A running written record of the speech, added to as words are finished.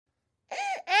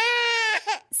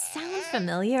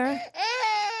familiar?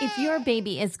 If your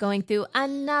baby is going through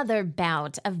another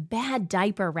bout of bad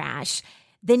diaper rash,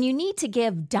 then you need to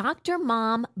give Dr.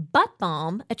 Mom Butt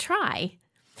Balm a try.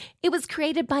 It was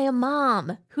created by a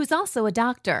mom who's also a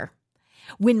doctor.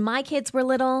 When my kids were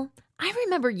little, I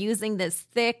remember using this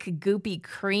thick, goopy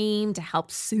cream to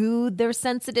help soothe their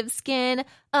sensitive skin.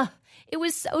 It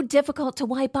was so difficult to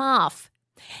wipe off.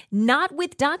 Not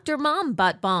with Dr. Mom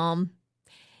Butt Balm.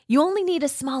 You only need a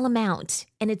small amount,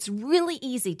 and it's really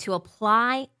easy to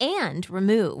apply and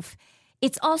remove.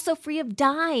 It's also free of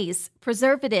dyes,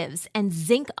 preservatives, and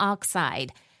zinc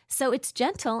oxide, so it's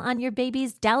gentle on your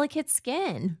baby's delicate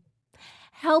skin.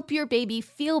 Help your baby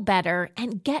feel better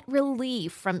and get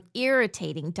relief from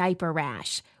irritating diaper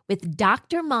rash with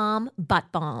Dr. Mom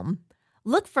Butt Balm.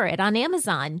 Look for it on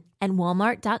Amazon and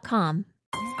Walmart.com.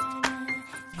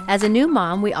 As a new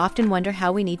mom, we often wonder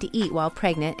how we need to eat while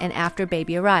pregnant and after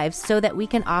baby arrives so that we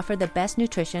can offer the best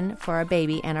nutrition for our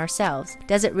baby and ourselves.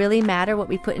 Does it really matter what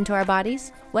we put into our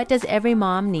bodies? What does every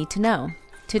mom need to know?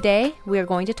 Today, we are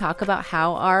going to talk about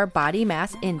how our body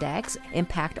mass index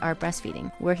impact our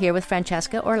breastfeeding. We're here with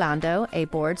Francesca Orlando, a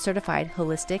board-certified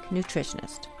holistic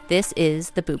nutritionist. This is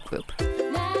the Boob Group.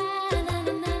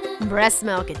 Breast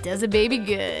milk, it does a baby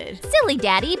good. Silly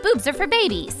daddy, boobs are for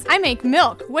babies. I make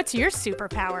milk. What's your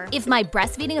superpower? If my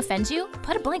breastfeeding offends you,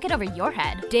 put a blanket over your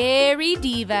head. Dairy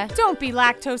diva. Don't be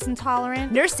lactose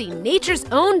intolerant. Nursing nature's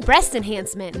own breast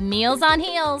enhancement. Meals on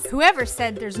heels. Whoever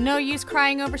said there's no use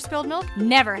crying over spilled milk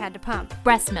never had to pump.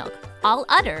 Breast milk. All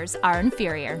udders are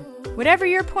inferior. Whatever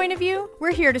your point of view,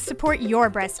 we're here to support your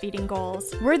breastfeeding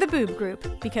goals. We're the Boob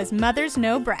Group, because mothers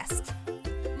know breast.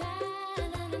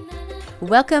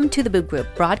 Welcome to the Boob Group,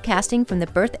 broadcasting from the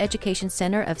Birth Education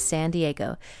Center of San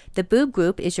Diego. The Boob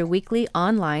Group is your weekly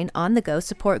online, on-the-go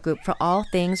support group for all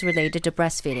things related to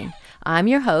breastfeeding. I'm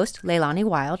your host, Leilani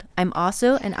Wild. I'm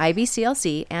also an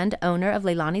IBCLC and owner of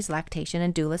Leilani's Lactation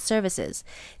and Doula Services.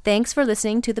 Thanks for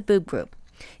listening to the Boob Group.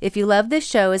 If you love this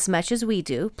show as much as we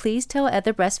do, please tell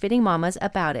other breastfeeding mamas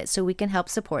about it so we can help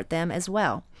support them as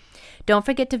well. Don't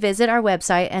forget to visit our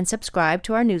website and subscribe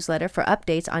to our newsletter for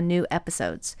updates on new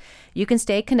episodes. You can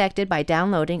stay connected by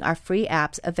downloading our free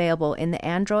apps available in the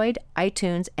Android,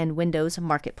 iTunes, and Windows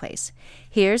Marketplace.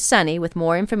 Here's Sunny with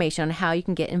more information on how you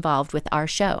can get involved with our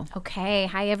show. Okay.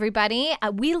 Hi, everybody.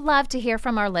 We love to hear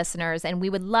from our listeners, and we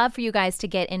would love for you guys to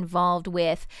get involved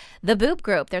with the Boob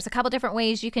Group. There's a couple different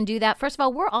ways you can do that. First of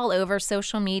all, we're all over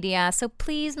social media, so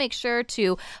please make sure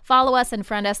to follow us and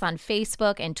friend us on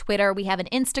Facebook and Twitter. We have an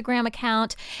Instagram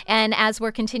account, and as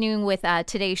we're continuing with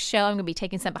today's show, I'm going to be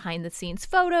taking some behind-the-scenes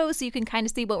photos so you can kind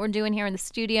of see what we're doing here in the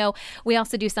studio. We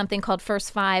also do something called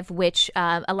First Five, which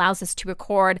allows us to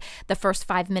record the first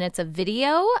 5 minutes of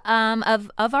video of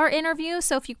our interview.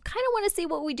 So if you kind of want to see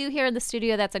what we do here in the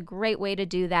studio, that's a great way to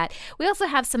do that. We also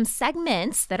have some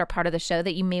segments that are part of the show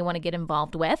that you may want to get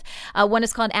involved with. One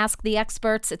is called Ask the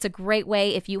Experts. It's a great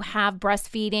way if you have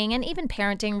breastfeeding and even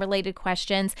parenting related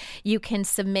questions, you can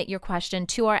submit your question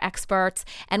to our experts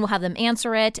and we'll have them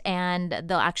answer it, and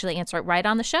they'll actually answer it right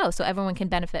on the show so everyone can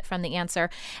benefit from the answer.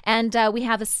 And we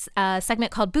have a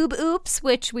segment called Boob Oops,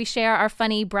 which we share our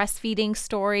funny breastfeeding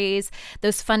stories,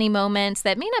 those funny moments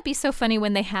that may not be so funny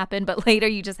when they happen, but later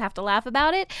you just have to laugh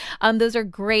about it. Those are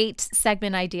great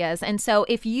segment ideas. And so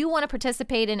if you want to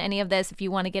participate in any of this, if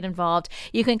you want to get involved,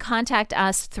 you can contact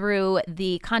us through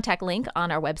the contact link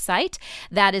on our website.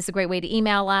 That is a great way to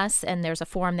email us, and there's a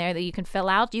form there that you can fill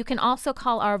out. You can also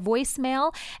call our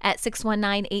voicemail at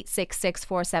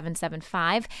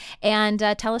 619-866-4775 and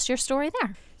tell us your story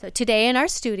there. So today in our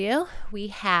studio, we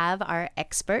have our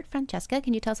expert, Francesca.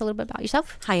 Can you tell us a little bit about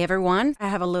yourself? Hi, everyone. I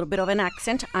have a little bit of an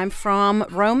accent. I'm from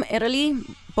Rome, Italy,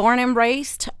 born and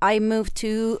raised. I moved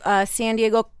to San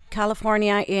Diego,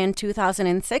 California in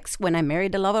 2006 when I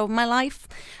married the love of my life,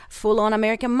 full-on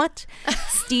American mutt,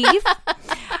 Steve.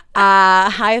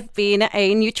 I've been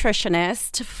a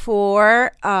nutritionist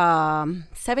for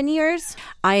 7 years.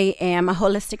 I am a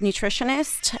holistic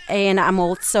nutritionist, and I'm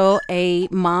also a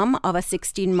mom of a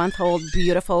 16-month-old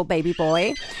beautiful baby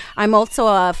boy. I'm also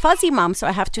a fuzzy mom, so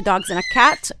I have 2 dogs and a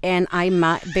cat, and I'm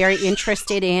very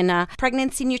interested in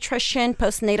pregnancy nutrition,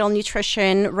 postnatal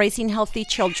nutrition, raising healthy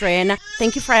children.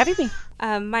 Thank you for having me.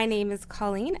 My name is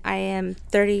Colleen. I am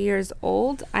 30 years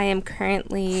old. I am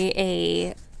currently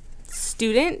a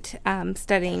student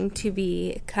studying to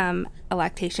become a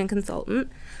lactation consultant.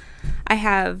 I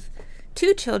have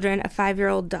 2 children, a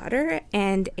 5-year-old daughter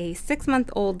and a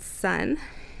 6-month-old son.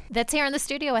 That's here in the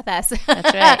studio with us.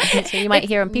 That's right. So you might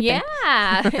hear him peeping.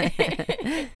 Yeah.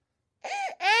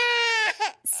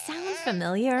 Sound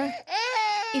familiar?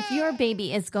 If your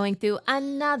baby is going through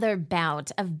another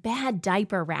bout of bad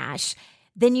diaper rash,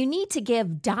 then you need to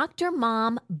give Dr.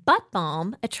 Mom Butt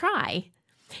Balm a try.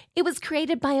 It was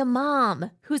created by a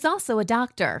mom who's also a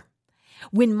doctor.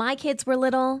 When my kids were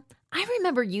little, I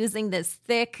remember using this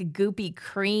thick, goopy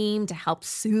cream to help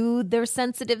soothe their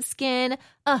sensitive skin.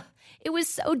 It was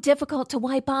so difficult to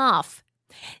wipe off.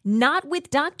 Not with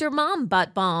Dr. Mom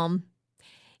Butt Balm.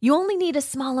 You only need a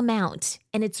small amount,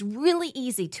 and it's really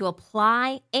easy to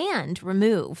apply and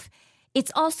remove.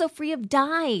 It's also free of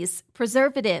dyes,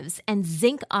 preservatives, and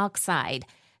zinc oxide,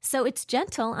 so it's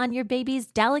gentle on your baby's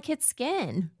delicate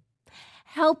skin.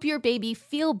 Help your baby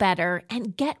feel better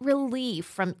and get relief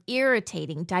from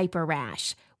irritating diaper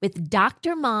rash with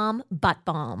Dr. Mom Butt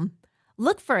Balm.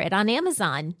 Look for it on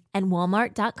Amazon and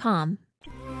Walmart.com.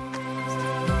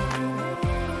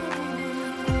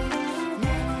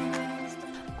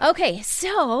 Okay,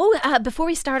 so before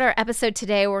we start our episode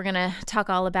today, we're going to talk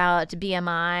all about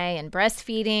BMI and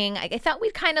breastfeeding. I thought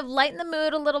we'd kind of lighten the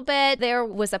mood a little bit. There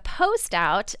was a post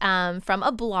out from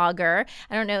a blogger.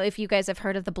 I don't know if you guys have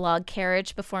heard of the blog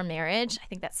Carriage Before Marriage. I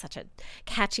think that's such a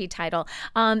catchy title.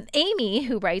 Amy,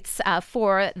 who writes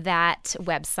for that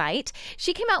website,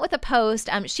 she came out with a post.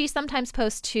 She sometimes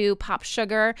posts to Pop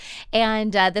Sugar,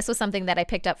 and this was something that I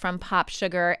picked up from Pop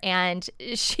Sugar, and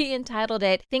she entitled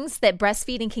it, Things That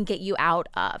Breastfeeding Can Get You Out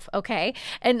Of, okay?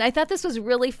 And I thought this was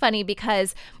really funny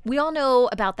because we all know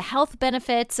about the health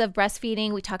benefits of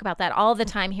breastfeeding. We talk about that all the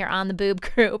time here on the Boob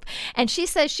Group. And she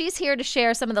says she's here to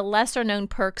share some of the lesser known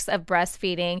perks of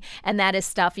breastfeeding, and that is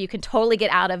stuff you can totally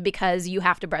get out of because you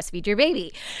have to breastfeed your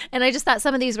baby. And I just thought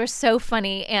some of these were so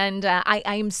funny, and I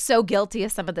am so guilty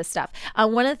of some of this stuff.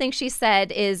 One of the things she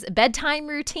said is bedtime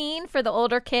routine for the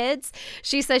older kids.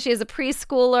 She says she is a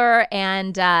preschooler,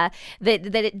 and that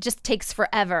it just takes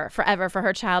forever for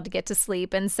her child to get to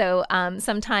sleep. And so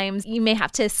sometimes you may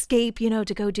have to escape,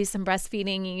 to go do some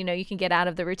breastfeeding. You can get out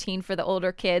of the routine for the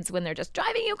older kids when they're just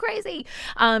driving you crazy.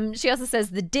 She also says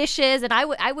the dishes, and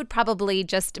I would probably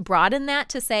just broaden that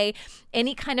to say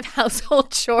any kind of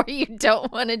household chore you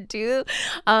don't want to do.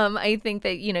 I think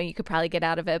that, you could probably get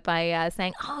out of it by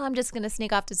saying, I'm just going to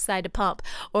sneak off to the side to pump.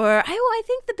 Or, I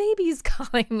think the baby's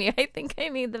calling me. I think I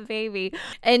need the baby.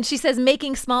 And she says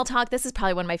making small talk. This is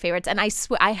probably one of my favorites. And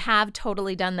I have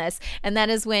totally done this. And that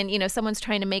is when, someone's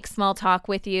trying to make small talk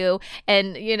with you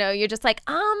and, you're just like,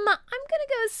 I'm going to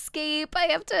go escape. I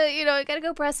have to, I got to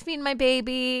go breastfeed my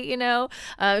baby,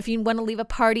 if you want to leave a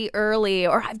party early,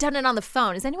 or I've done it on the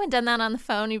phone. Has anyone done that on the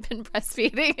phone? You've been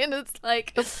breastfeeding and it's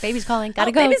like, baby's calling.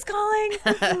 Gotta go. Baby's calling.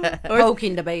 Or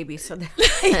poking the baby so that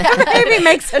the baby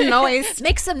makes a noise.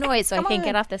 Make some noise so I can't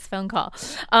get off this phone call.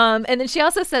 And then she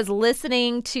also says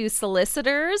listening to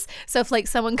solicitors. So if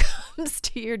someone comes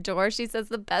to your door, she says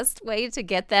the best way to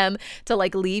get them to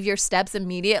leave your steps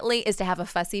immediately is to have a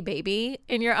fussy baby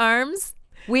in your arms.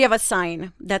 We have a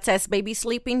sign that says baby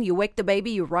sleeping. You wake the baby,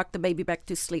 you rock the baby back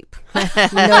to sleep.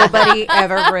 Nobody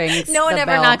ever rings. No one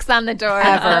ever knocks on the door.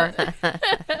 Ever.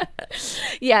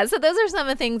 Yeah, so those are some of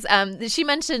the things. She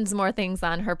mentions more things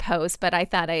on her post, but I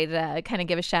thought I'd kind of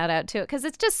give a shout out to it because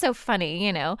it's just so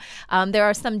funny, There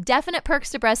are some definite perks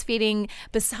to breastfeeding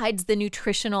besides the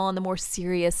nutritional and the more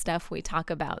serious stuff we talk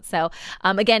about. So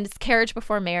again, it's Carriage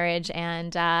Before Marriage,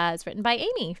 and it's written by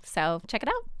Amy. So check it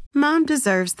out. Mom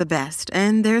deserves the best,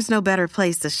 and there's no better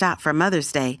place to shop for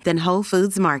Mother's Day than Whole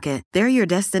Foods Market. They're your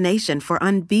destination for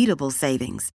unbeatable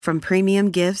savings, from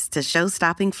premium gifts to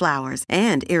show-stopping flowers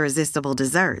and irresistible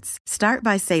desserts. Start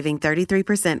by saving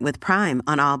 33% with Prime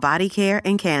on all body care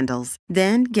and candles.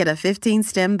 Then get a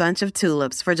 15-stem bunch of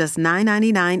tulips for just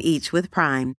 $9.99 each with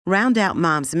Prime. Round out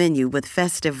Mom's menu with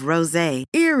festive rosé,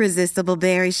 irresistible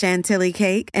berry chantilly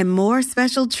cake, and more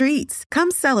special treats.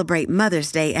 Come celebrate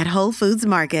Mother's Day at Whole Foods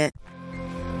Market.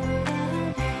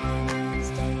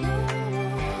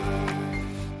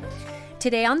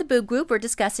 Today on the Boob Group, we're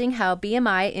discussing how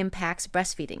BMI impacts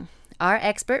breastfeeding. Our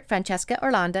expert, Francesca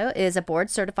Orlando, is a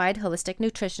board-certified holistic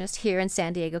nutritionist here in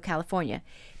San Diego, California.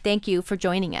 Thank you for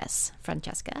joining us,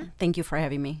 Francesca. Thank you for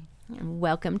having me. And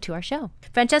welcome to our show.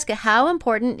 Francesca, how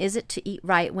important is it to eat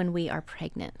right when we are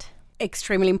pregnant?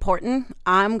 Extremely important.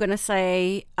 I'm going to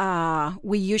say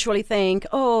we usually think,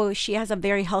 she has a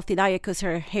very healthy diet because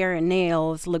her hair and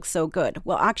nails look so good.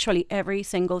 Well, actually, every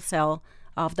single cell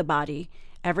of the body,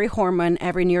 every hormone,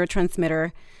 every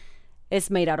neurotransmitter is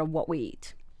made out of what we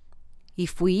eat.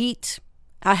 If we eat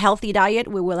a healthy diet,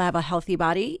 we will have a healthy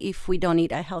body. If we don't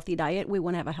eat a healthy diet, we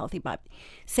won't have a healthy body.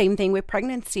 Same thing with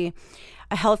pregnancy.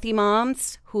 Healthy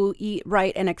moms who eat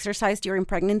right and exercise during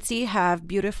pregnancy have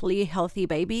beautifully healthy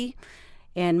baby.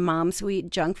 And moms who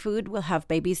eat junk food will have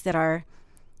babies that are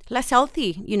less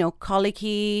healthy,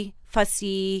 colicky,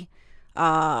 fussy,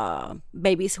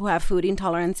 babies who have food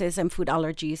intolerances and food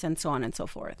allergies and so on and so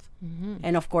forth. Mm-hmm.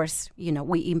 And of course,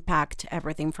 we impact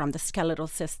everything from the skeletal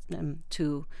system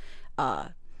to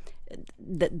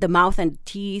the mouth and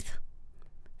teeth.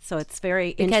 So it's very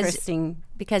interesting.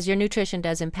 Because your nutrition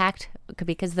does impact,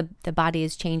 because the body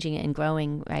is changing and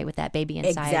growing, right, with that baby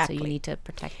inside. Exactly. So you need to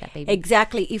protect that baby.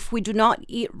 Exactly. If we do not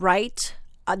eat right,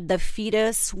 the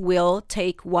fetus will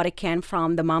take what it can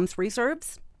from the mom's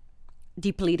reserves,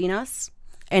 depleting us.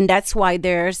 And that's why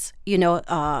there's,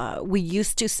 we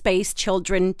used to space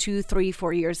children 2, 3,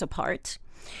 4 years apart,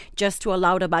 just to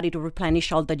allow the body to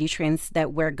replenish all the nutrients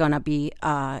that were going to be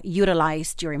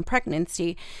utilized during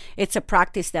pregnancy. It's a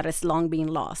practice that has long been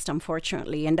lost,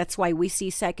 unfortunately. And that's why we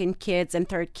see second kids and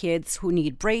third kids who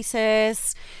need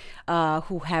braces,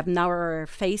 who have narrower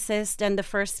faces than the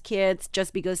first kids,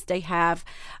 just because they have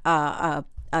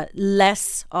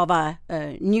less of a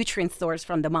nutrient source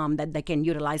from the mom that they can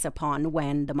utilize upon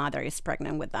when the mother is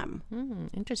pregnant with them.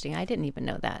 Interesting. I didn't even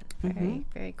know that. Very,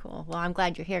 very cool. Well, I'm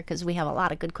glad you're here because we have a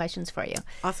lot of good questions for you.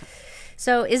 Awesome.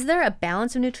 So is there a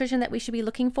balance of nutrition that we should be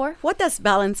looking for? What does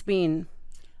balance mean?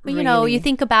 Well, you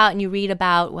think about and you read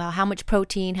about, well, how much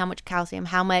protein, how much calcium,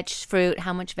 how much fruit,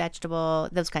 how much vegetable,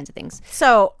 those kinds of things.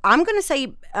 So I'm going to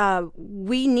say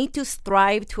we need to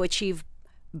strive to achieve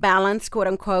balance, quote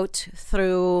unquote,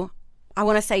 through, I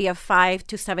want to say, a 5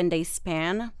 to 7 day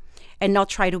span, and not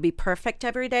try to be perfect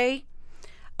every day,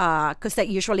 because that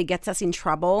usually gets us in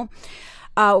trouble.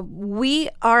 We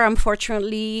are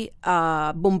unfortunately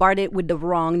bombarded with the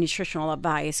wrong nutritional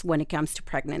advice when it comes to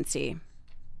pregnancy.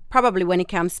 Probably when it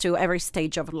comes to every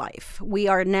stage of life. We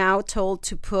are now told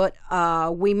to put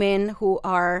women who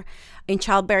are in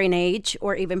childbearing age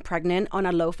or even pregnant on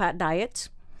a low-fat diet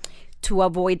to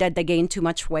avoid that they gain too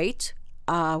much weight,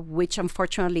 which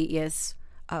unfortunately is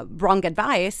wrong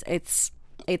advice.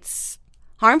 It's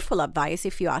harmful advice,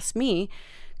 if you ask me,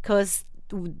 because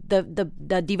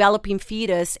the developing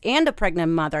fetus and the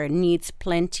pregnant mother needs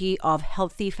plenty of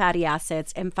healthy fatty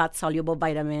acids and fat-soluble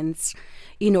vitamins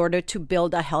in order to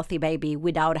build a healthy baby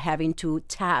without having to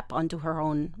tap onto her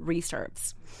own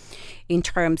reserves in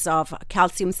terms of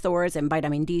calcium stores and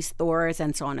vitamin D stores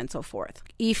and so on and so forth.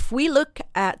 If we look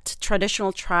at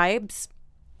traditional tribes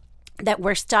that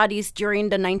were studied during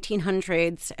the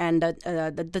 1900s and the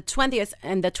 20th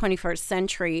and the 21st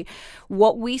century,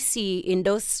 what we see in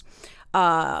those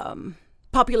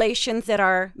populations that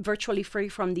are virtually free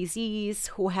from disease,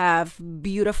 who have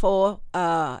beautiful,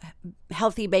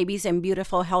 healthy babies and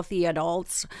beautiful, healthy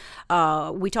adults.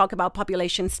 We talk about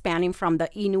populations spanning from the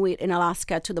Inuit in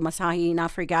Alaska to the Maasai in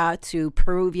Africa to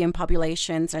Peruvian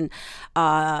populations and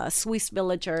Swiss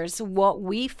villagers. What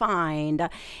we find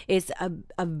is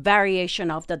a variation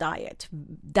of the diet.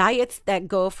 Diets that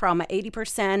go from an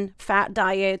 80% fat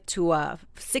diet to a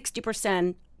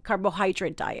 60%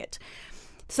 carbohydrate diet.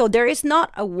 So there is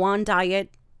not a one diet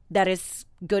that is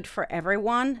good for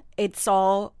everyone. It's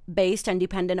all based and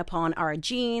dependent upon our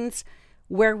genes,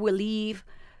 where we live,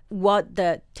 what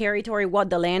the territory,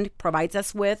 what the land provides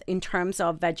us with in terms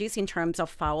of veggies, in terms of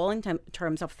fowl, in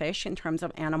terms of fish, in terms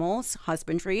of animals,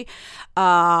 husbandry,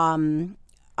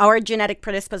 our genetic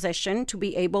predisposition to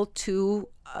be able to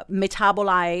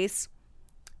metabolize,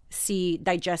 see,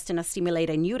 digest, and assimilate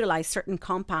and utilize certain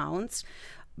compounds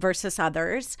versus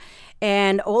others,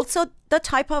 and also the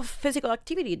type of physical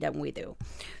activity that we do.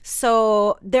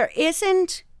 So there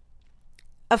isn't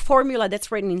a formula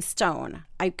that's written in stone.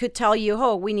 I could tell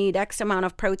you, we need X amount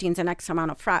of proteins and X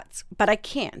amount of fats, but I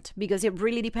can't, because it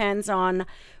really depends on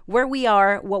where we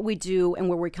are, what we do, and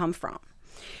where we come from.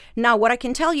 Now, what I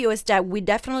can tell you is that we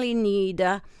definitely need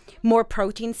more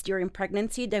proteins during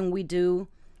pregnancy than we do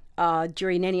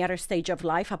during any other stage of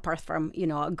life, apart from,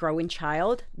 a growing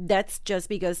child. That's just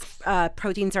because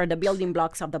proteins are the building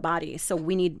blocks of the body. So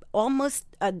we need almost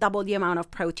double the amount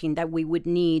of protein that we would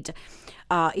need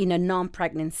in a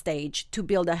non-pregnant stage to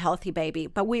build a healthy baby.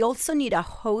 But we also need a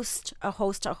host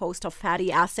of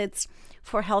fatty acids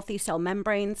for healthy cell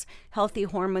membranes, healthy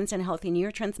hormones, and healthy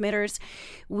neurotransmitters.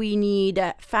 We need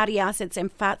fatty acids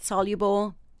and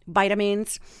fat-soluble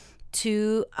vitamins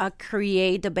to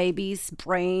create the baby's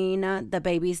brain, the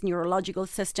baby's neurological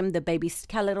system, the baby's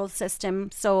skeletal system.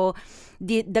 So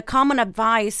the common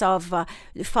advice of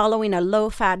following a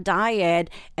low-fat diet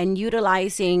and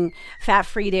utilizing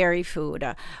fat-free dairy food,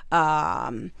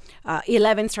 11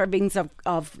 servings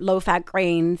of low-fat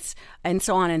grains, and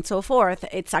so on and so forth,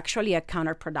 it's actually a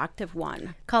counterproductive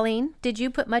one. Colleen, did you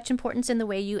put much importance in the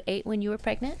way you ate when you were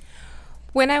pregnant?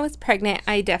 When I was pregnant,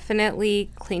 I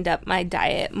definitely cleaned up my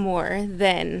diet more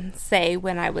than, say,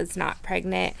 when I was not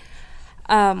pregnant.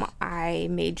 I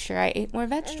made sure I ate more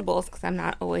vegetables because I'm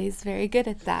not always very good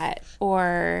at that.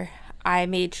 Or I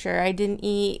made sure I didn't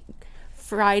eat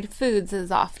fried foods as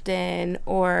often,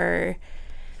 or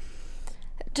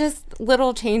just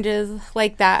little changes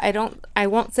like that. I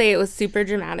won't say it was super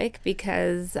dramatic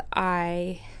because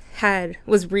I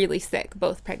was really sick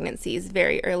both pregnancies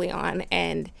very early on,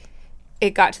 and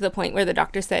it got to the point where the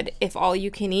doctor said, if all you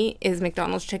can eat is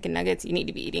McDonald's chicken nuggets, you need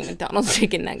to be eating McDonald's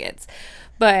chicken nuggets.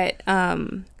 But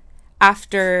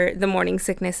after the morning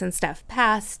sickness and stuff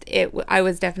passed, I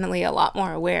was definitely a lot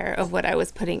more aware of what I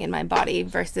was putting in my body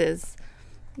versus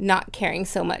not caring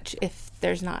so much if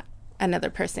there's not another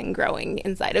person growing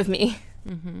inside of me.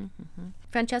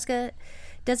 Francesca,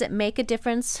 does it make a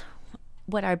difference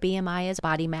what our BMI is,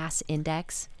 body mass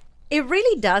index? It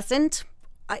really doesn't.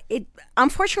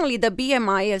 Unfortunately, the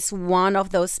BMI is one of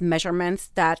those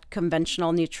measurements that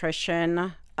conventional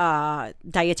nutrition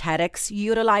dietetics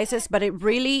utilizes, but it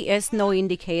really is no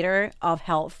indicator of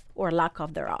health or lack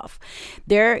of thereof.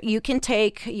 There, you can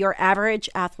take your average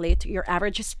athlete, your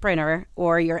average sprinter,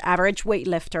 or your average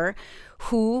weightlifter,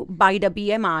 who by the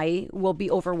BMI will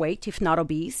be overweight, if not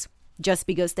obese, just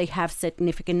because they have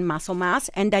significant muscle mass,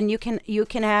 and then you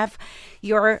can have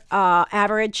your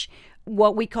average,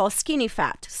 what we call skinny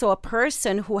fat. So a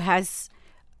person who has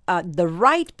the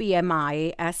right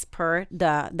BMI as per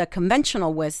the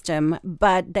conventional wisdom,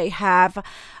 but they have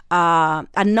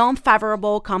a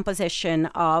non-favorable composition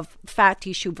of fat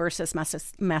tissue versus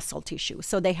muscle tissue.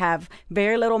 So they have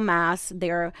very little mass,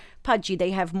 they're pudgy,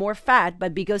 they have more fat,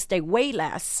 but because they weigh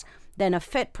less than a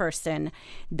fit person,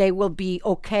 they will be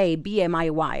okay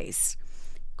BMI-wise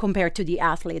compared to the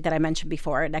athlete that I mentioned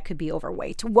before that could be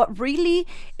overweight. What really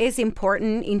is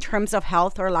important in terms of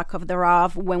health or lack of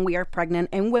thereof when we are pregnant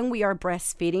and when we are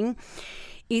breastfeeding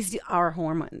is our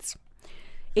hormones.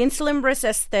 Insulin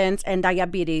resistance and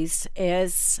diabetes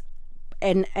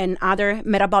and other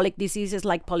metabolic diseases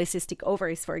like polycystic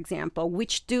ovaries, for example,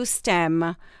 which do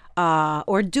stem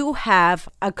or do have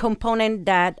a component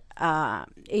that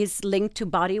is linked to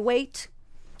body weight.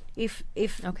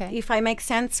 If I make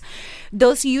sense,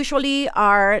 those usually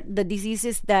are the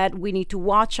diseases that we need to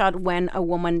watch out when a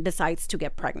woman decides to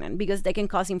get pregnant, because they can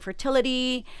cause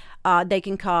infertility, they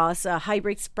can cause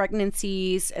hybrid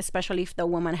pregnancies, especially if the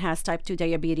woman has type 2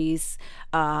 diabetes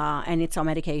and it's on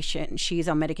medication, she's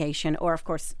on medication, or of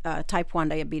course type 1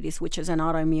 diabetes, which is an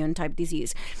autoimmune type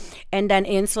disease. And then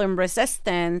insulin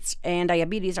resistance and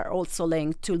diabetes are also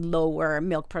linked to lower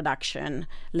milk production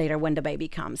later when the baby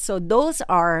comes. So those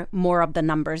are more of the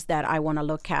numbers that I want to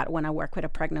look at when I work with a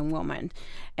pregnant woman,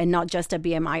 and not just a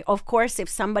BMI. Of course, if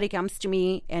somebody comes to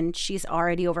me and she's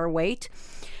already overweight,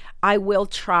 I will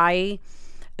try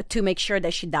to make sure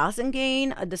that she doesn't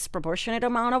gain a disproportionate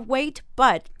amount of weight.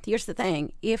 But here's the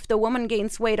thing. If the woman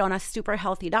gains weight on a super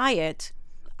healthy diet,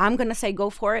 I'm going to say go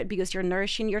for it, because you're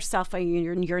nourishing yourself and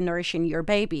you're nourishing your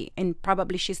baby. And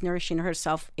probably she's nourishing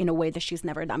herself in a way that she's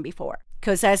never done before.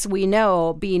 Because as we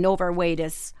know, being overweight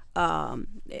is also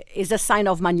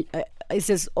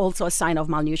a sign of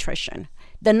malnutrition.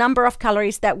 The number of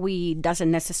calories that we eat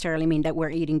doesn't necessarily mean that we're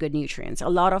eating good nutrients. A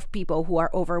lot of people who are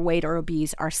overweight or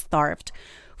obese are starved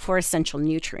for essential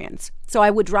nutrients. So I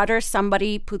would rather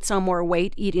somebody put some more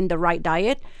weight eating the right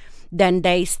diet than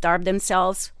they starve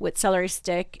themselves with celery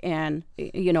stick and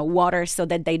water so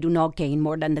that they do not gain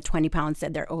more than the 20 pounds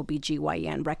that their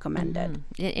OBGYN recommended.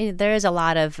 There is a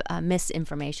lot of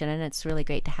misinformation, and it's really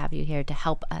great to have you here to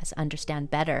help us understand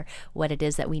better what it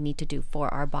is that we need to do for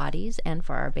our bodies and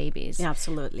for our babies. Yeah,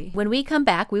 absolutely. When we come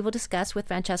back, we will discuss with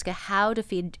Francesca how to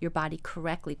feed your body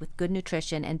correctly with good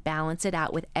nutrition and balance it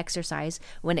out with exercise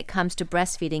when it comes to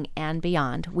breastfeeding and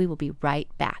beyond. We will be right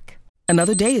back.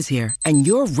 Another day is here, and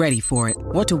you're ready for it.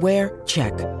 What to wear?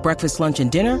 Check. Breakfast, lunch, and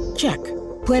dinner? Check.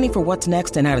 Planning for what's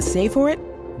next and how to save for it?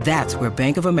 That's where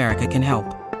Bank of America can help.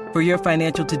 For your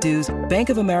financial to-dos, Bank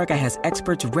of America has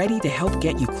experts ready to help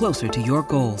get you closer to your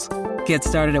goals. Get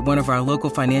started at one of our local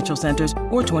financial centers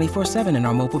or 24/7 in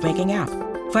our mobile banking app.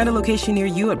 Find a location near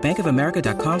you at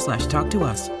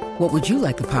bankofamerica.com/talktous. What would you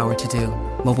like the power to do?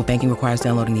 Mobile banking requires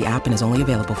downloading the app and is only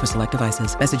available for select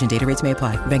devices. Message and data rates may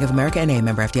apply. Bank of America N.A.,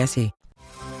 member FDIC.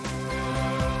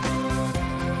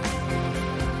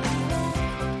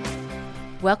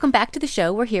 Welcome back to the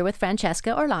show. We're here with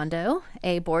Francesca Orlando,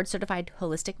 a board-certified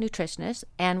holistic nutritionist,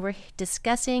 and we're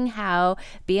discussing how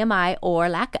BMI, or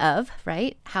lack of,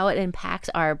 right, how it impacts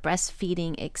our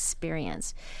breastfeeding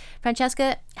experience.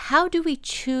 Francesca, how do we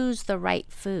choose the right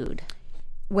food?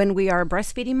 When we are a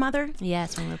breastfeeding mother?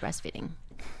 Yes, when we're breastfeeding.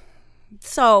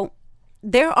 So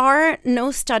there are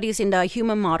no studies in the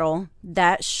human model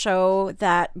that show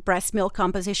that breast milk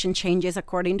composition changes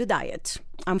according to diet.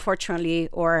 Unfortunately,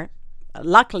 or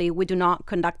luckily, we do not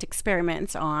conduct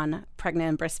experiments on pregnant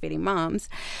and breastfeeding moms.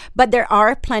 But there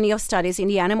are plenty of studies in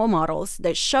the animal models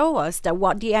that show us that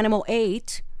what the animal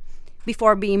ate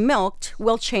before being milked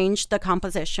will change the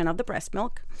composition of the breast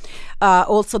milk.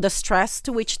 Also, the stress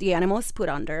to which the animal is put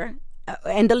under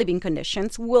and the living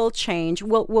conditions will change,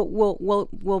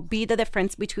 will be the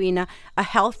difference between a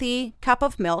healthy cup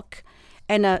of milk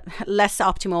and a less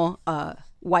optimal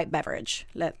white beverage.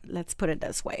 Let's put it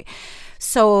this way.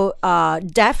 So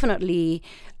definitely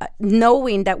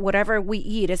knowing that whatever we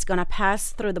eat is going to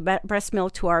pass through the breast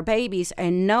milk to our babies,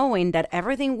 and knowing that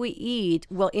everything we eat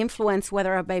will influence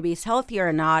whether our baby is healthy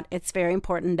or not, it's very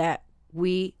important that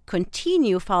we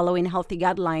continue following healthy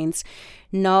guidelines,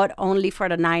 not only for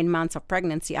the 9 months of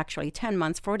pregnancy, actually 10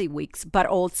 months, 40 weeks, but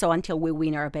also until we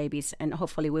wean our babies. And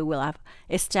hopefully we will have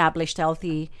established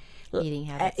healthy eating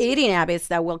habits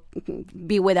that will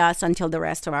be with us until the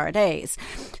rest of our days.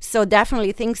 So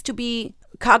definitely things to be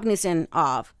cognizant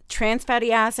of: trans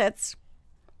fatty acids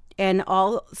and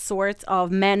all sorts of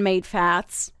man-made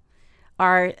fats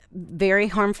are very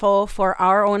harmful for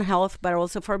our own health, but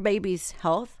also for babies'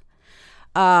 health.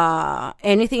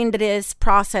 Anything that is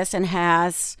processed and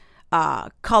has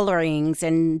colorings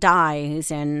and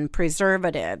dyes and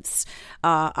preservatives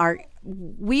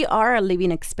we are a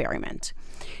living experiment.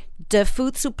 The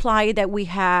food supply that we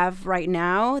have right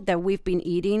now, that we've been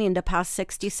eating in the past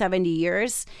 60, 70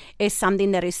 years, is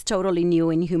something that is totally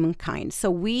new in humankind.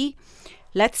 So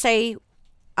let's say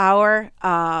our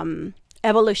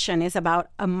evolution is about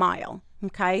a mile,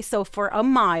 okay? So for a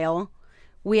mile,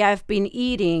 we have been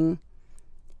eating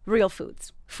real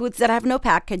foods that have no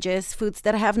packages, foods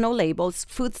that have no labels,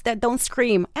 foods that don't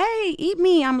scream, hey, eat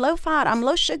me, I'm low fat, I'm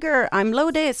low sugar, I'm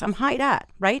low this, I'm high that,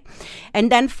 right?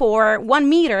 And then for 1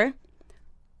 meter,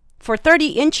 for 30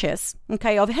 inches,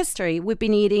 okay, of history, we've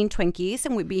been eating Twinkies,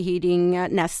 and we've been eating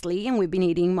Nestle, and we've been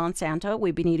eating Monsanto,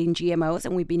 we've been eating GMOs,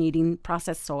 and we've been eating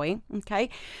processed soy, okay?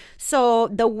 So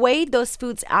the way those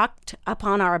foods act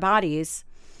upon our bodies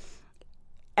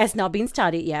has not been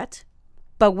studied yet.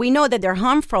 But we know that they're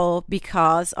harmful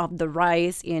because of the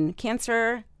rise in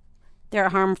cancer. They're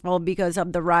harmful because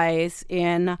of the rise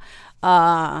in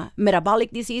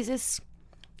metabolic diseases,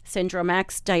 syndrome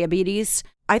X, diabetes.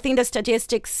 I think the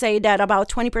statistics say that about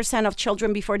 20% of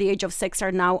children before the age of 6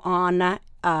 are now on an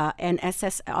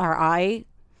SSRI,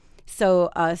 so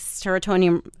a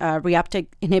serotonin reuptake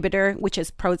inhibitor, which is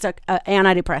Prozac,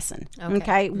 antidepressant.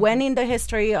 Okay. Mm-hmm. When in the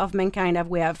history of mankind have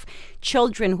we have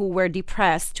children who were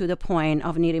depressed to the point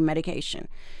of needing medication?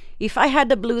 If I had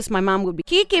the blues, my mom would be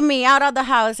kicking me out of the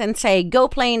house and say, go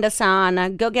play in the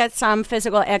sun, go get some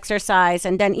physical exercise,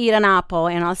 and then eat an apple,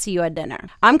 and I'll see you at dinner.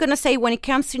 I'm going to say when it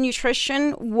comes to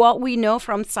nutrition, what we know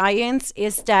from science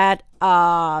is that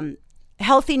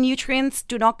healthy nutrients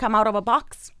do not come out of a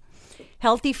box.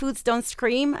 Healthy foods don't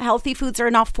scream. Healthy foods are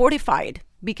not fortified,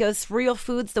 because real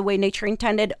foods, the way nature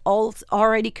intended,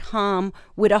 already come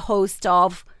with a host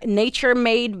of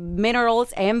nature-made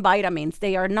minerals and vitamins.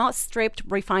 They are not stripped,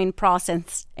 refined,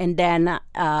 processed, and then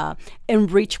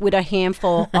enriched with a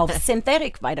handful of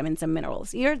synthetic vitamins and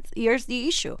minerals. Here's the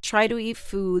issue. Try to eat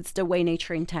foods the way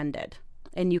nature intended,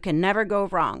 and you can never go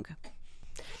wrong.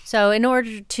 So in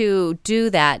order to do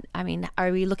that, I mean,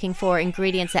 are we looking for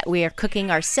ingredients that we are cooking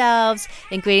ourselves,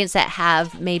 ingredients that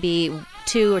have maybe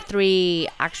 2 or 3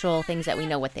 actual things that we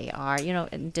know what they are,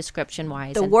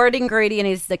 description-wise? The word ingredient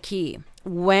is the key.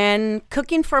 When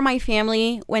cooking for my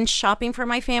family, when shopping for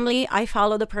my family, I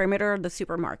follow the perimeter of the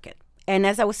supermarket. And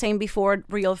as I was saying before,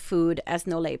 real food has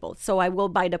no label. So I will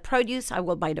buy the produce, I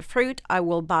will buy the fruit, I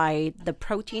will buy the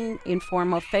protein in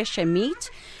form of fish and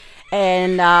meat,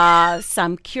 and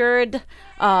some cured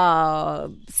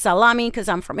salami, because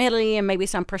I'm from Italy, and maybe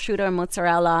some prosciutto and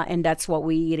mozzarella, and that's what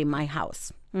we eat in my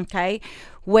house, okay?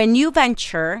 When you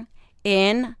venture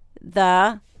in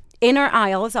the inner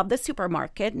aisles of the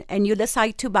supermarket and you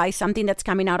decide to buy something that's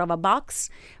coming out of a box,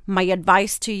 my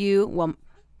advice to you, well,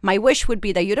 my wish would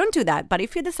be that you don't do that. But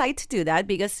if you decide to do that,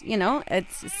 because,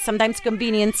 it's sometimes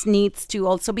convenience needs to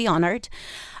also be honored,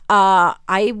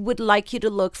 I would like you to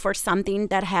look for something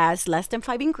that has less than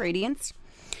 5 ingredients,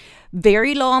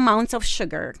 very low amounts of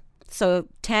sugar, so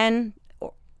 10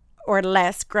 or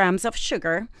less grams of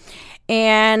sugar.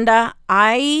 And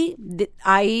I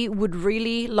would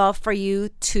really love for you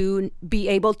to be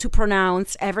able to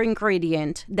pronounce every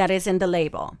ingredient that is in the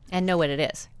label. And know what it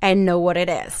is. And know what it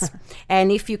is.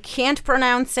 And if you can't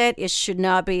pronounce it, it should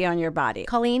not be on your body.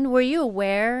 Colleen, were you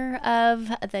aware of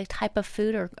the type of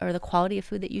food or the quality of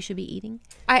food that you should be eating?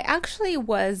 I actually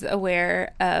was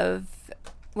aware of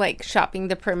like shopping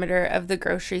the perimeter of the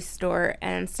grocery store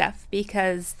and stuff,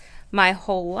 because my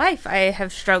whole life I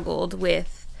have struggled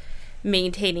with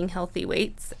maintaining healthy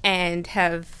weights and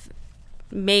have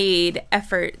made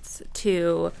efforts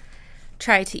to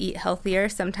try to eat healthier.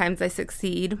 Sometimes I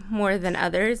succeed more than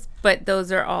others, but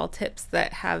those are all tips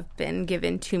that have been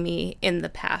given to me in the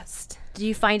past. Do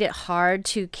you find it hard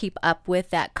to keep up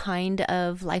with that kind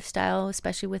of lifestyle,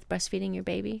 especially with breastfeeding your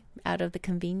baby, out of the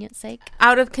convenience sake?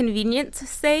 Out of convenience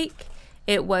sake,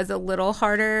 it was a little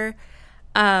harder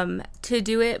to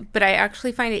do it, but I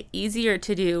actually find it easier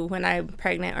to do when I'm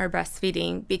pregnant or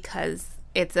breastfeeding, because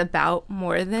it's about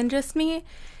more than just me.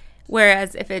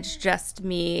 Whereas if it's just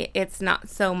me, it's not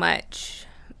so much.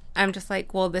 I'm just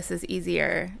like, well, this is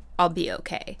easier. I'll be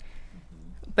okay.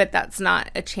 But that's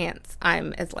not a chance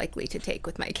I'm as likely to take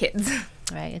with my kids.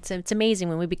 Right. It's amazing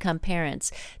when we become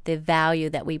parents, the value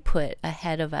that we put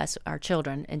ahead of us, our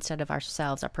children, instead of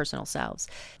ourselves, our personal selves.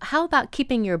 How about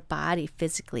keeping your body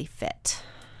physically fit?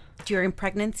 During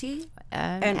pregnancy?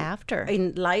 And after?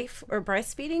 In life or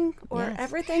breastfeeding or Yes.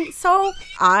 everything? So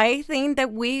I think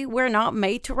that we were not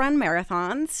made to run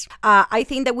marathons. I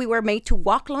think that we were made to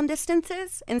walk long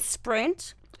distances and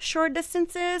sprint short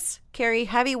distances, carry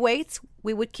heavy weights.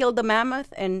 We would kill the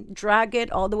mammoth and drag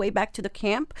it all the way back to the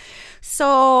camp.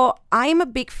 So I'm a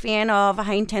big fan of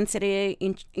high intensity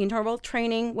interval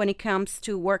training when it comes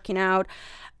to working out.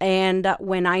 And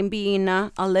when I'm being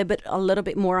a little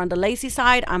bit more on the lazy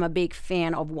side, I'm a big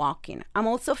fan of walking. I'm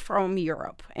also from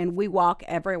Europe, and we walk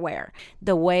everywhere.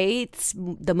 The way it's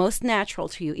the most natural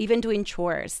to you, even doing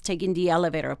chores, taking the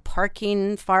elevator,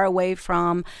 parking far away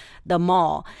from the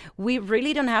mall. We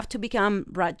really don't have to become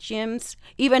rat gyms,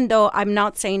 even though I'm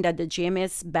not saying that the gym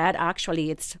is bad. Actually,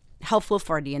 it's helpful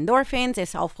for the endorphins.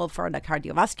 It's helpful for the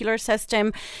cardiovascular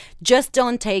system. Just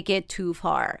don't take it too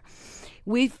far.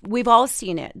 We've all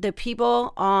seen it. The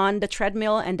people on the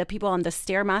treadmill and the people on the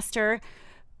Stairmaster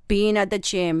being at the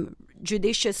gym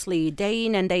judiciously day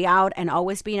in and day out, and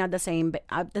always being at the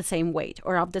same weight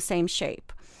or of the same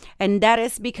shape. And that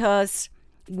is because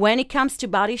when it comes to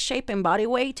body shape and body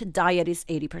weight, diet is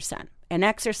 80% and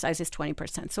exercise is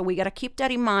 20%. So we got to keep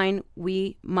that in mind.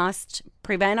 We must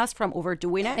prevent us from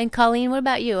overdoing it. And Colleen, what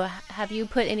about you? Have you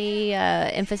put any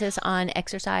emphasis on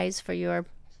exercise for your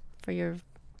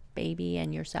baby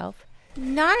and yourself?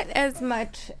 Not as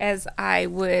much as I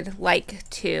would like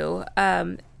to.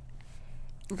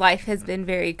 Life has been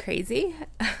very crazy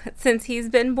since he's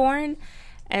been born.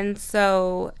 And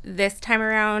so this time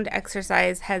around,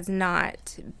 exercise has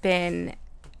not been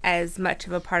as much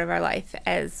of a part of our life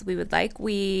as we would like.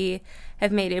 We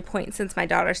have made a point since my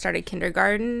daughter started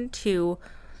kindergarten to,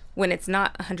 when it's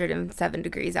not 107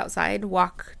 degrees outside,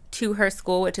 walk to her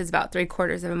school, which is about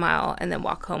 3/4 of a mile, and then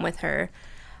walk home with her.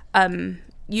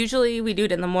 Usually we do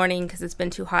it in the morning because it's been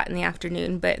too hot in the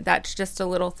afternoon, but that's just a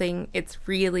little thing. It's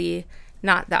really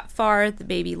not that far. The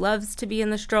baby loves to be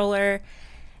in the stroller.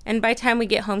 And by the time we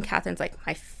get home, Catherine's like,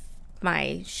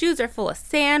 my shoes are full of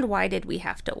sand. Why did we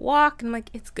have to walk? And I'm like,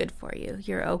 it's good for you.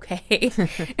 You're okay.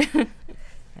 Yeah,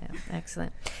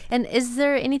 excellent. And is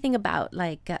there anything about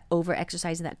like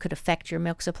over-exercising that could affect your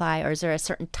milk supply? Or is there a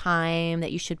certain time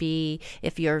that you should be,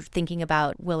 if you're thinking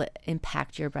about, will it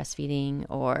impact your breastfeeding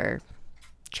or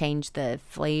change the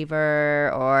flavor?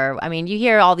 Or, I mean, you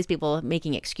hear all these people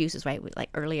making excuses, right? Like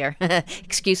earlier,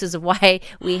 excuses of why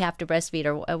we have to breastfeed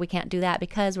or we can't do that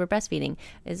because we're breastfeeding.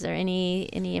 Is there any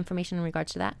information in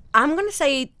regards to that? I'm going to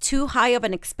say too high of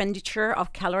an expenditure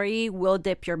of calorie will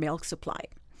dip your milk supply.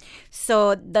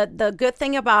 So the good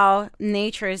thing about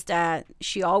nature is that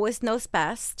she always knows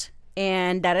best,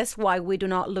 and that is why we do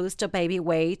not lose the baby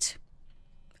weight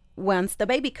once the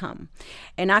baby come.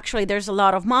 And actually there's a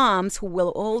lot of moms who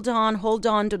will hold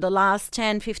on to the last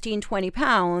 10, 15, 20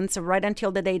 pounds right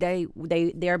until the day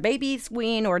their babies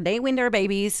win or they win their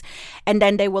babies, and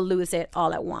then they will lose it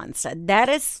all at once. That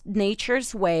is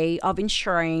nature's way of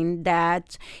ensuring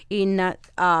that in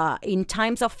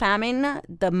times of famine,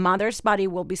 the mother's body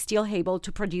will be still able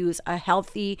to produce a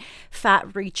healthy,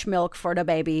 fat-rich milk for the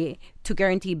baby to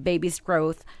guarantee baby's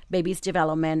growth, baby's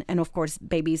development, and of course,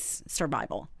 baby's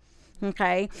survival.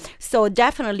 Okay, so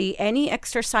definitely any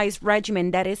exercise regimen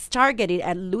that is targeted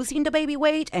at losing the baby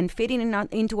weight and fitting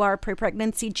into our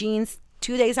pre-pregnancy genes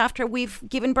 2 days after we've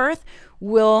given birth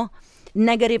will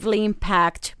negatively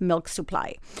impact milk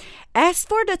supply. As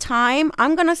for the time,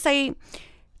 I'm going to say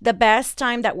the best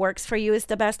time that works for you is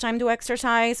the best time to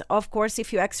exercise. Of course,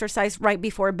 if you exercise right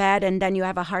before bed and then you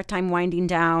have a hard time winding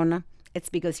down, it's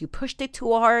because you pushed it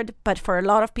too hard. But for a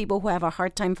lot of people who have a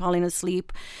hard time falling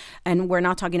asleep, and we're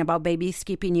not talking about babies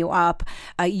keeping you up,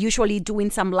 usually doing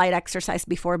some light exercise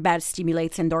before bed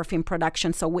stimulates endorphin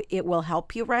production, so it will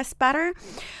help you rest better.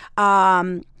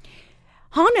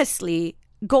 Honestly,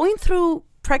 going through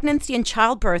pregnancy and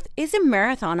childbirth is a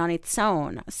marathon on its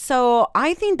own. So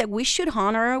I think that we should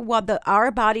honor what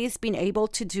our body's been able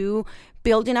to do,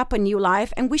 building up a new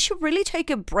life. And we should really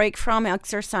take a break from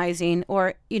exercising,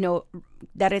 or,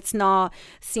 that it's not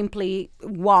simply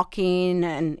walking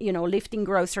and, lifting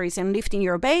groceries and lifting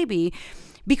your baby,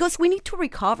 because we need to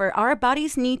recover. Our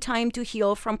bodies need time to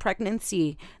heal from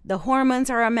pregnancy. The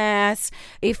hormones are a mess.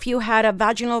 If you had a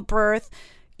vaginal birth,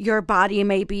 your body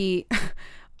may be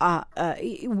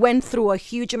went through a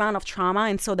huge amount of trauma,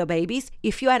 and so the babies.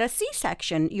 If you had a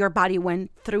C-section, your body went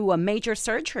through a major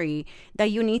surgery that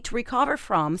you need to recover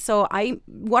from. So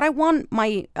what I want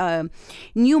my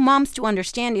new moms to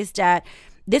understand is that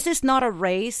this is not a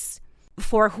race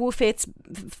for who fits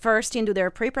first into their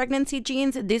pre-pregnancy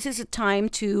genes. This is a time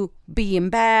to be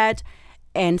in bed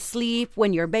and sleep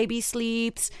when your baby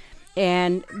sleeps,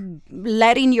 and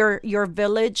letting your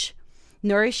village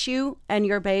nourish you and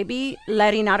your baby,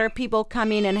 letting other people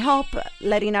come in and help,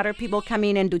 letting other people come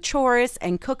in and do chores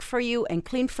and cook for you and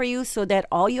clean for you, so that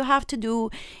all you have to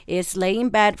do is lay in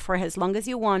bed for as long as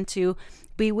you want to,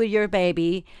 be with your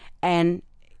baby, and,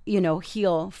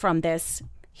 heal from this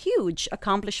huge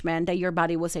accomplishment that your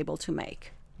body was able to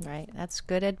make. Right. That's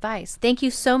good advice. Thank you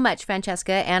so much,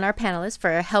 Francesca, and our panelists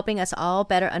for helping us all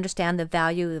better understand the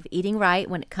value of eating right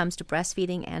when it comes to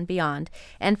breastfeeding and beyond.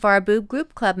 And for our Boob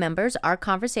Group Club members, our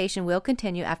conversation will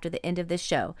continue after the end of this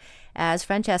show, as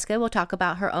Francesca will talk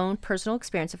about her own personal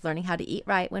experience of learning how to eat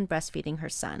right when breastfeeding her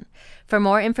son. For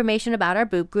more information about our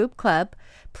Boob Group Club,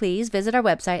 please visit our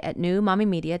website at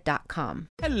newmommymedia.com.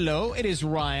 Hello, it is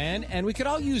Ryan, and we could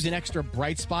all use an extra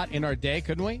bright spot in our day,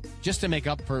 couldn't we? Just to make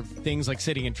up for things like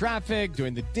sitting in traffic,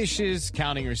 doing the dishes,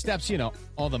 counting your steps,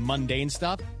 all the mundane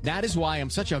stuff. That is why I'm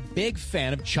such a big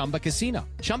fan of Chumba Casino.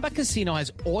 Chumba Casino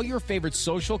has all your favorite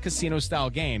social casino-style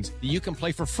games that you can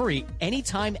play for free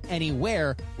anytime,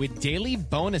 anywhere, with daily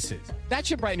bonuses. That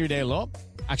should brighten your day a little.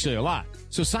 Actually, a lot.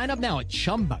 So sign up now at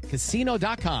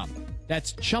ChumbaCasino.com.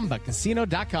 That's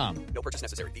ChumbaCasino.com. No purchase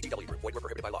necessary. VGW Group. Void where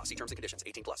prohibited by law. See terms and conditions.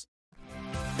 18+.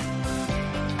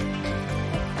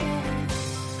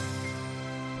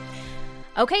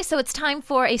 Okay, so it's time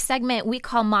for a segment we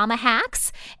call Mama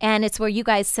Hacks, and it's where you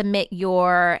guys submit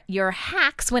your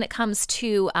hacks when it comes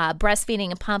to breastfeeding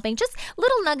and pumping, just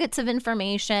little nuggets of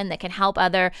information that can help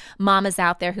other mamas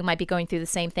out there who might be going through the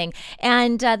same thing.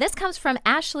 And this comes from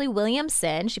Ashley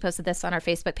Williamson. She posted this on our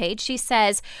Facebook page. She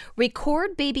says,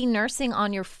 record baby nursing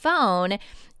on your phone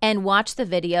and watch the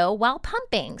video while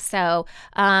pumping. So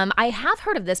I have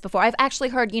heard of this before. I've actually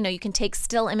heard, you can take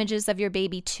still images of your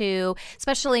baby too,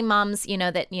 especially moms,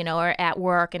 that, are at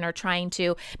work and are trying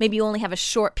to, maybe you only have a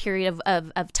short period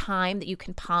of time that you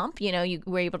can pump, you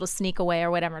were able to sneak away or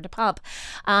whatever to pump.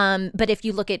 But if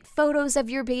you look at photos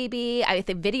of your baby, I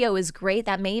think video is great.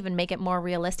 That may even make it more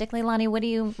realistic. Leilani, what do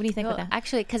you think of that?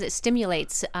 Actually, because it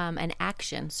stimulates an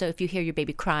action. So if you hear your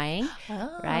baby crying,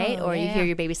 right, or you hear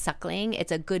your baby suckling,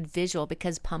 it's a good visual,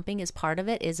 because pumping is part of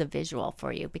it, is a visual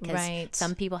for you, because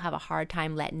some people have a hard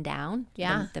time letting down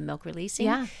the milk releasing,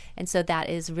 and so that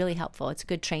is really helpful. It's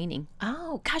good training.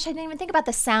 Oh gosh, I didn't even think about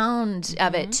the sound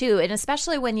of it too, and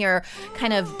especially when you're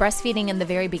kind of breastfeeding in the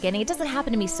very beginning. It doesn't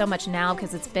happen to me so much now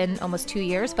because it's been almost 2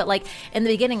 years, but like in the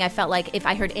beginning I felt like if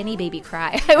I heard any baby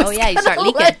cry, I was you start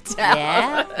leaking.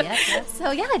 Yeah. So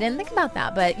I didn't think about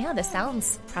that, but the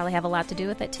sounds probably have a lot to do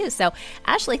with it too. So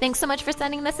Ashley, thanks so much for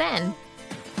sending this in.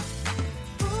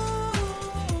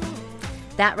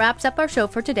 That wraps up our show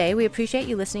for today. We appreciate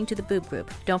you listening to the Boob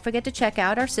Group. Don't forget to check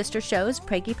out our sister shows,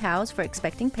 Preggy Pals for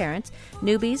expecting parents,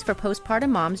 Newbies for postpartum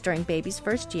moms during baby's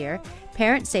first year,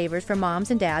 Parent Savers for moms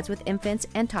and dads with infants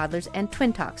and toddlers, and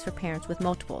Twin Talks for parents with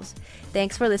multiples.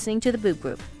 Thanks for listening to the Boob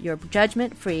Group, your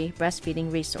judgment-free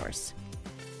breastfeeding resource.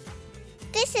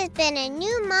 This has been a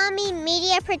New Mommy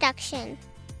Media production.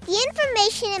 The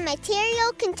information and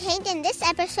material contained in this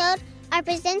episode are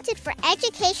presented for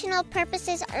educational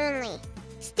purposes only.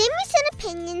 Statements and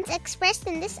opinions expressed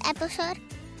in this episode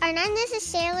are not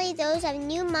necessarily those of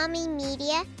New Mommy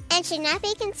Media and should not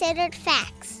be considered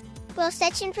facts. While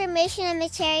such information and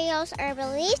materials are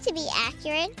believed to be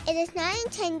accurate, it is not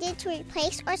intended to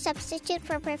replace or substitute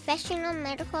for professional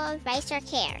medical advice or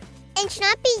care, and should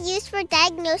not be used for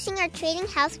diagnosing or treating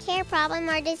healthcare problem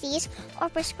or disease or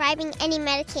prescribing any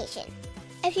medication.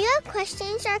 If you have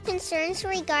questions or concerns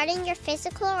regarding your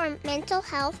physical or mental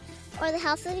health or the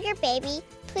health of your baby,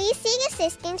 please seek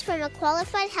assistance from a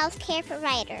qualified healthcare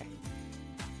provider.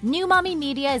 New Mommy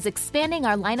Media is expanding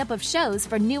our lineup of shows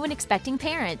for new and expecting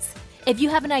parents. If you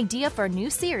have an idea for a new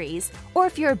series, or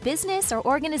if you're a business or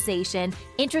organization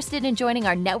interested in joining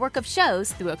our network of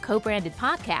shows through a co-branded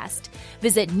podcast,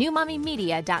 visit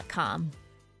newmommymedia.com.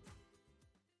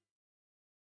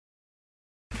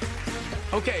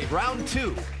 Okay, round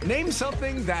two. Name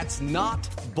something that's not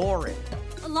boring.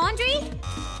 A laundry?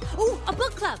 Ooh, a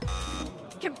book club.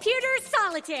 Computer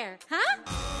solitaire, huh?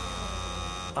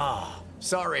 Ah,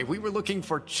 sorry, we were looking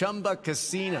for Chumba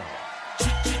Casino.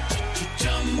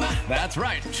 That's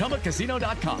right,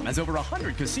 ChumbaCasino.com has over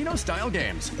 100 casino-style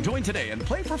games. Join today and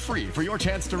play for free for your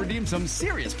chance to redeem some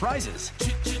serious prizes.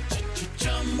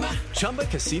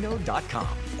 ChumbaCasino.com.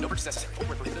 No purchase necessary. Void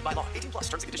where prohibited by law. 18 plus.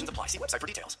 Terms and conditions apply. See website for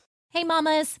details. Hey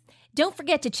mamas, don't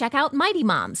forget to check out Mighty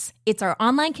Moms. It's our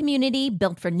online community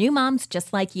built for new moms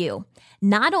just like you.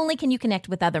 Not only can you connect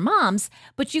with other moms,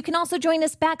 but you can also join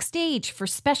us backstage for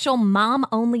special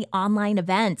mom-only online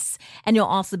events. And you'll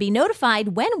also be notified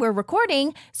when we're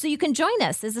recording so you can join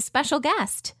us as a special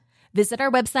guest. Visit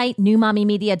our website,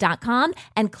 newmommymedia.com,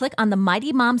 and click on the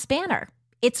Mighty Moms banner.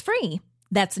 It's free.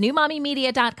 That's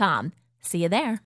newmommymedia.com. See you there.